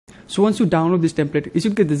So once you download this template, you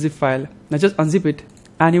should get the zip file. Now just unzip it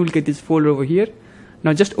and you will get this folder over here.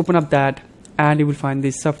 Now just open up that and you will find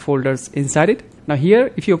these subfolders inside it. Now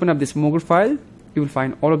here, if you open up this Mogrt file, you will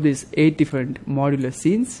find all of these 8 different modular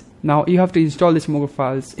scenes. Now you have to install these Mogrt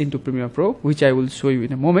files into Premiere Pro, which I will show you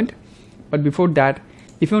in a moment. But before that,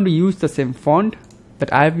 if you want to use the same font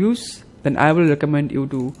that I have used, then I will recommend you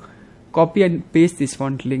to copy and paste this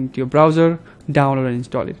font link to your browser, download and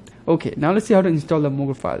install it. Okay, now let's see how to install the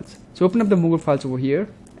Mogrt files. So open up the Mogrt files over here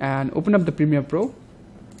and open up the Premiere Pro,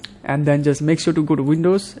 and then just make sure to go to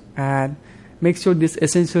Windows and make sure this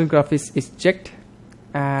essential graphics is checked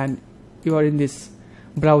and you are in this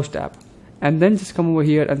browse tab, and then just come over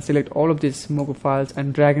here and select all of these Mogrt files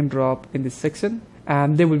and drag and drop in this section,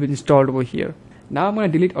 and they will be installed over here. Now I'm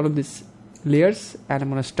going to delete all of these layers and I'm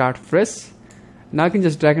going to start fresh. Now I can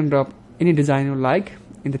just drag and drop any design you like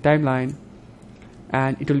in the timeline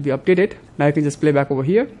and it will be updated. Now you can just play back over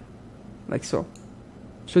here like so.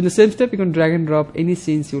 So in the same step, you can drag and drop any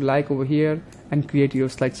scenes you like over here and create your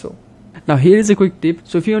slideshow. Now here is a quick tip.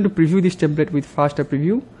 So if you want to preview this template with faster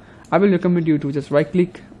preview, I will recommend you to just right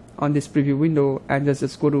click on this preview window and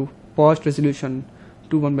just go to paused resolution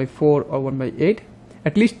to 1:4 or 1:8.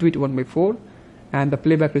 At least do it 1:4, and the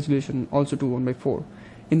playback resolution also to 1:4.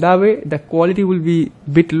 In that way, the quality will be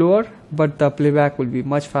bit lower, but the playback will be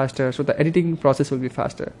much faster, so the editing process will be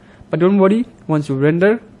faster. But don't worry, once you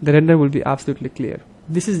render, the render will be absolutely clear.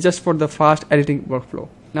 This is just for the fast editing workflow.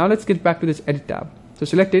 Now let's get back to this edit tab. So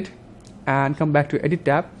select it and come back to edit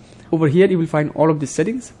tab. Over here you will find all of these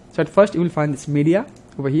settings. So at first you will find this media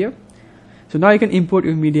over here. So now you can import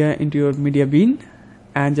your media into your media bin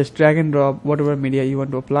and just drag and drop whatever media you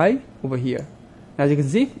want to apply over here. As you can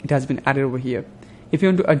see, it has been added over here. If you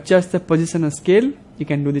want to adjust the position and scale, you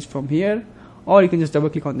can do this from here, or you can just double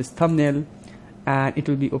click on this thumbnail and it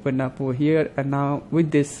will be opened up over here. And now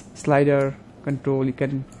with this slider control, you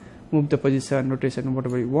can move the position, rotation,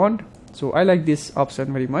 whatever you want. So I like this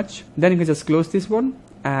option very much. Then you can just close this one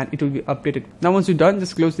and it will be updated. Now once you're done,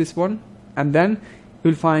 just close this one and then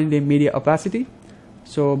you will find the media opacity.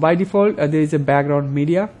 So by default there is a background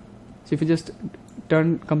media. So if you just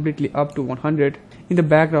turn completely up to 100, in the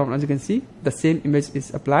background, as you can see, the same image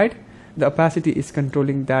is applied. The opacity is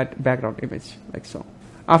controlling that background image like so.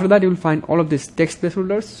 After that you will find all of these text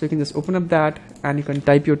placeholders. So you can just open up that and you can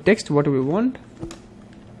type your text whatever you want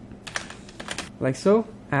like so,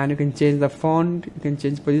 and you can change the font, you can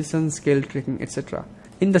change position, scale, tracking, etc.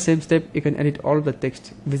 In the same step, you can edit all of the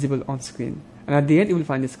text visible on screen. And at the end you will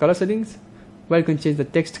find these color settings where you can change the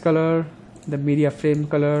text color, the media frame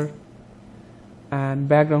color, and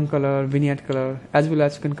background color, vignette color, as well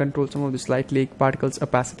as you can control some of the slight leak particles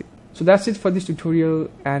opacity. So that's it for this tutorial,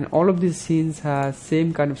 and all of these scenes have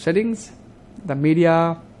same kind of settings, the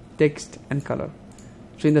media, text and color.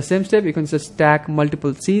 So in the same step, you can just stack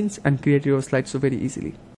multiple scenes and create your slideshow very easily.